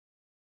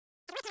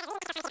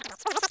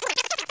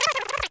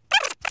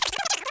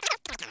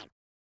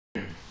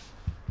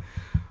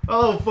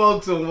Hello,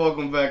 folks, and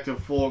welcome back to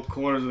Four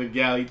Corners of the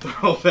Galley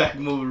Throwback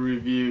Movie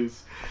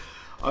Reviews.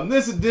 On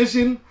this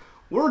edition,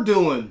 we're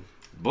doing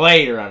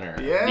BladeRunner,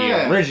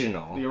 the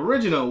original. The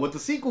original, with the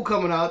sequel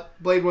coming out,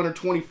 BladeRunner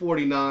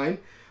 2049.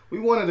 We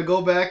wanted to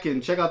go back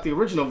and check out the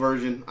original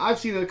version. I've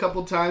seen it a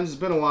couple times. It's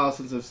been a while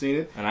since I've seen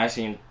it. And I've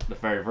seen it the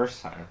very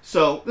first time.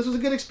 So, this was a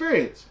good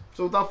experience.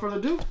 So, without further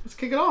ado, let's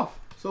kick it off.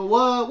 So,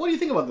 what do you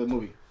think about the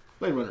movie,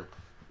 Blade Runner?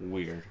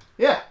 Weird.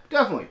 Yeah,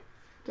 definitely.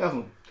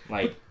 Definitely.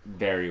 Like,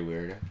 very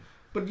weird.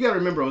 But you gotta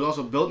remember, it was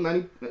also built in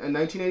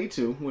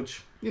 1982,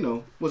 which, you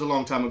know, was a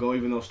long time ago,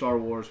 even though Star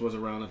Wars was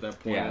around at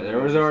that point. Yeah, there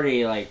was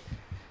already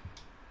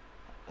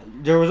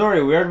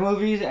weird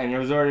movies, and there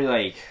was already,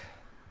 like,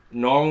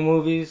 normal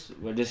movies,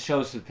 but this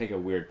chose to pick a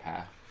weird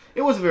path.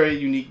 It was a very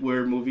unique,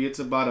 weird movie. It's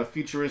about a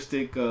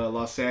futuristic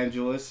Los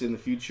Angeles in the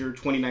future,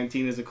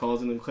 2019 as it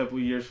calls, in a couple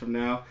of years from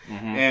now.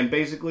 Mm-hmm. And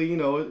basically, you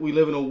know, we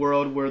live in a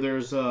world where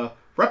there's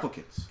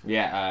replicants.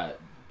 Yeah,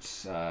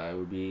 it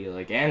would be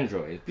like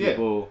androids.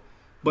 People... Yeah.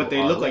 But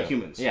they look like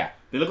humans. Yeah.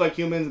 They look like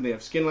humans and they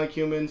have skin like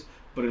humans,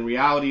 but in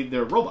reality,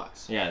 they're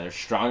robots. Yeah, they're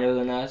stronger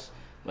than us,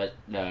 but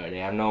they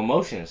have no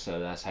emotions, so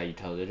that's how you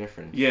tell the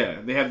difference. Yeah,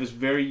 they have this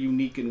very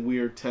unique and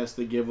weird test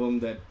they give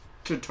them that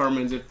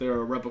determines if they're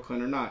a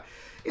replicant or not.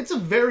 It's a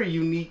very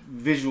unique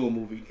visual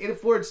movie. And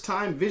for its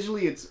time,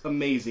 visually, it's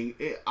amazing.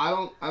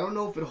 I don't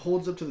know if it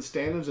holds up to the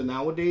standards of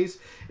nowadays.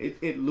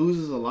 It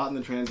loses a lot in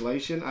the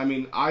translation. I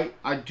mean,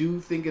 I do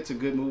think it's a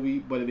good movie,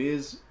 but it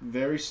is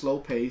very slow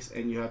paced,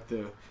 and you have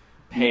to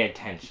pay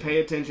attention. Pay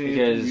attention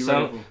because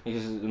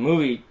the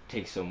movie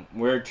takes some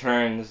weird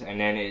turns, and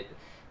then it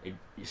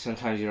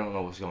sometimes you don't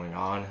know what's going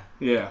on.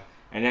 Yeah.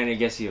 And then it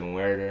gets even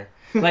weirder.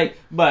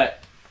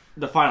 But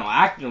the final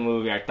act of the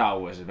movie I thought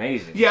was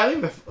amazing. Yeah, I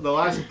think the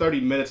last 30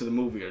 minutes of the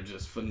movie are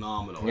just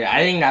phenomenal. Yeah, I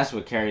think that's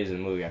what carries the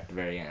movie at the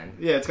very end.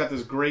 Yeah, it's got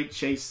this great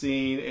chase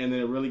scene, and then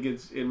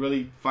it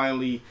really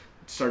finally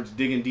starts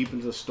digging deep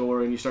into the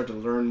story, and you start to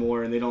learn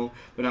more, and they're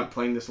not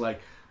playing this like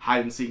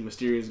hide and seek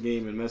mysterious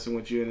game and messing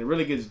with you, and it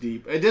really gets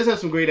deep. It does have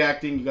some great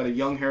acting. You got a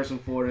young Harrison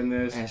Ford in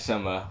this, and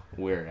some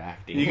weird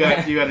acting. You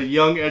got a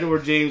young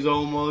Edward James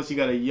Olmos. You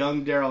got a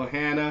young Daryl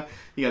Hannah.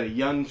 You got a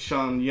young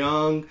Sean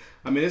Young.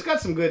 I mean, it's got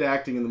some good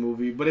acting in the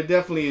movie, but it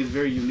definitely is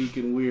very unique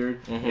and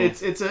weird. Mm-hmm.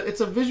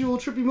 It's a visual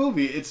trippy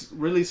movie. It's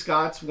Ridley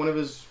Scott's one of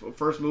his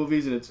first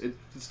movies, and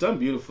it's done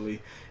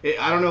beautifully.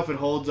 I don't know if it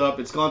holds up.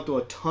 It's gone through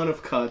a ton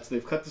of cuts.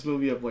 They've cut this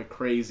movie up like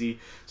crazy,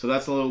 so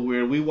that's a little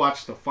weird. We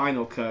watched the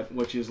final cut,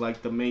 which is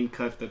like the main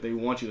cut that they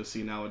want you to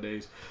see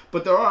nowadays.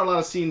 But there are a lot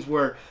of scenes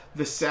where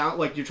the sound,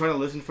 like you're trying to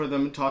listen for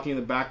them talking in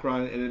the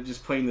background, and it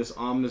just playing this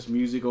ominous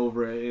music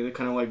over it, and it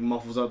kind of like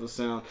muffles out the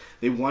sound.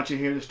 They want you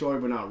to hear the story,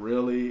 but not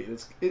really.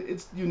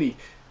 It's unique.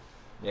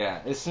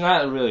 Yeah, it's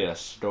not really a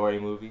story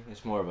movie.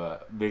 It's more of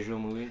a visual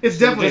movie. It's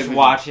definitely just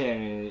watch it,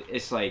 and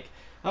it's like,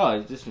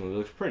 oh, this movie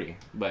looks pretty,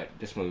 but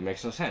this movie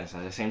makes no sense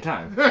at the same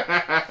time.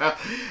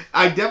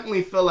 I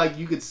definitely feel like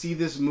you could see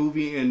this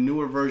movie in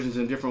newer versions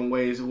in different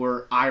ways,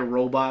 where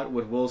iRobot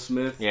with Will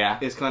Smith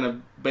is kind of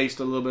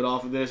based a little bit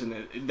off of this,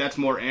 and that's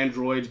more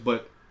androids,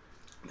 but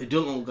they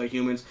don't look like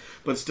humans,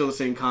 but still the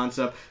same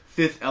concept.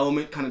 Fifth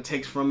Element kind of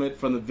takes from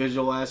the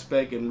visual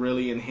aspect and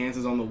really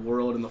enhances on the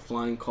world and the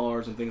flying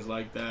cars and things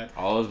like that.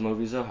 All those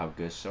movies, though, have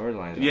good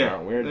storylines. Yeah,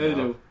 aren't weird,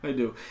 they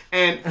do.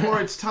 And for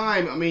its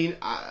time, I mean,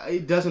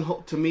 it doesn't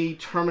hold, to me,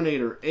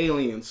 Terminator,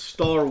 Aliens,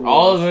 Star Wars.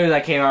 All those movies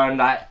that came out in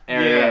that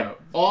area. Yeah,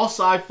 all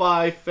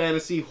sci-fi,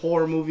 fantasy,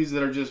 horror movies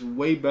that are just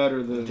way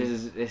better than...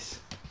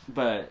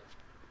 But...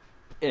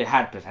 it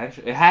had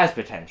potential. It has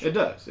potential. It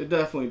does. It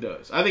definitely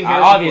does. I think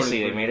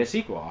obviously they made a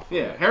sequel off.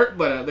 Yeah,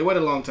 but they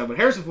waited a long time. But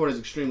Harrison Ford is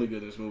extremely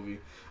good in this movie.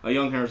 A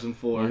young Harrison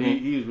Ford.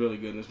 Mm-hmm. He was really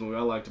good in this movie.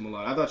 I liked him a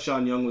lot. I thought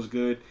Sean Young was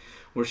good,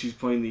 where she's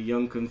playing the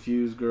young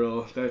confused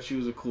girl. That she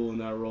was cool in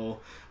that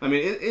role. I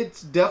mean,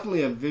 it's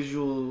definitely a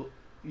visual,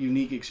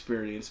 unique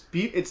experience.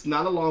 It's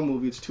not a long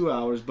movie. It's 2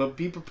 hours, but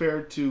be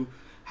prepared to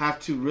have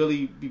to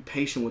really be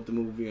patient with the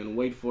movie and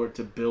wait for it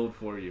to build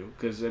for you,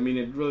 because I mean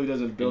it really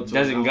doesn't build. It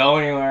doesn't go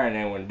anywhere, and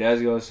then when it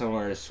does go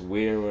somewhere, it's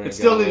weird. When it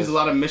still leaves a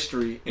lot of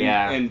mystery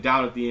and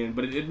doubt at the end,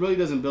 but it really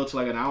doesn't build till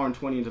like an hour and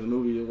 20 into the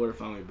movie where it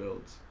finally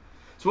builds.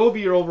 So what would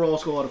be your overall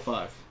score out of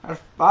 5? Out of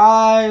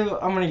 5,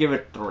 I'm gonna give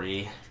it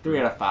 3. 3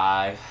 out of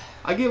 5.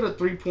 I give it a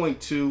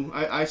 3.2.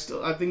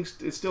 I think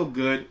it's still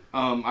good.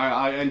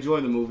 I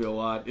enjoy the movie a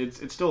lot.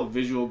 It's still a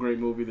visual great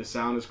movie. The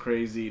sound is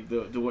crazy.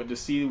 To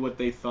see what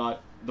they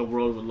thought the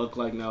world would look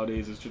like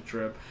nowadays is a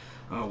trip.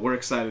 We're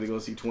excited to go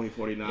see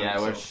 2049.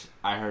 Yeah, which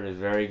I heard is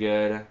very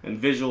good. And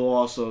visual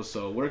also,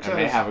 so we're excited.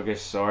 And they have a good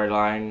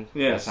storyline.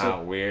 Yeah, that's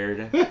not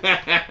weird.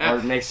 Or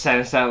it makes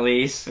sense at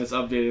least. It's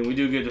updated. We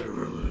do get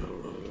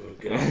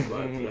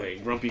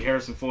like grumpy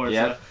Harrison Ford.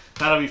 Yep.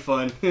 So that'll be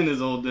fun in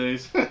his old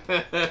days.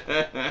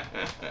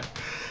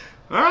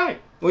 Alright.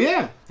 Well,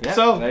 yeah.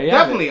 So,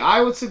 definitely,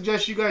 I would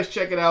suggest you guys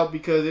check it out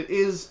because it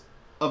is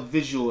a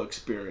visual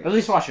experience. At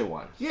least watch it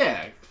once.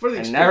 Yeah, for the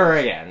experience. And never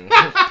again.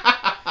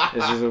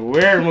 This is a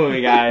weird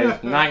movie,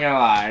 guys. Not gonna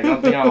lie. I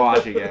don't think I'll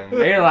watch it again.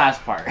 Maybe the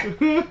last part.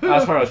 The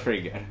last part was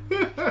pretty good.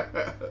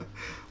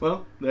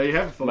 Well, there you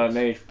have it, folks. But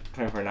maybe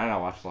 24/9 I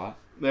watch a lot.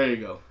 There you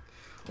go.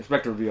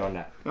 Expect a review on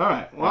that. All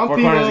right. Well, Four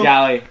Corners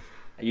Galley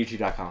at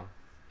YouTube.com.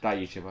 Not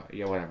YouTube.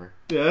 Yeah, whatever.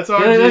 Yeah, that's RG.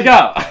 RG. Let's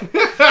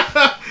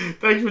go.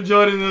 Thanks for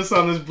joining us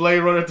on this Blade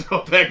Runner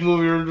throwback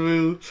movie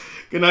review.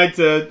 Good night,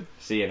 Ted.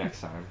 See you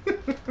next time.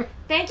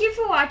 Thank you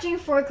for watching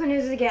Four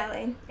Corners of the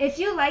Galley. If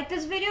you like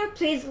this video,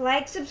 please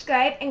like,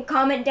 subscribe, and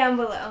comment down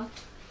below.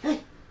 Hey,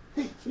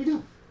 what are you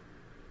doing?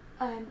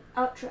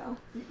 Outro.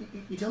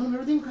 You telling him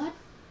everything, God?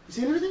 You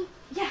saying everything?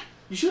 Yeah.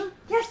 You sure?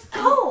 Yes.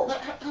 Oh.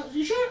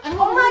 You sure? I don't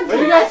Oh my know. What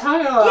are you guys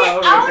talking about? Get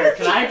over out here? of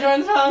Can I here. join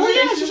the Well,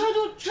 yeah, conversation? she's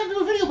trying to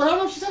do a video, but I don't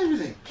know if she said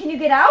everything. Can you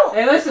get out?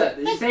 Hey, listen.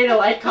 Did you say to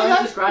like, comment,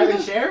 Yeah, subscribe, yeah,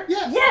 and share?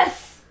 Yeah.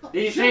 Yes.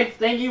 Did you say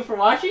thank you for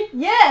watching?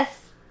 Yes.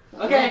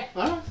 Okay.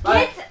 All right.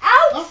 Bye. Get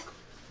out. Oh.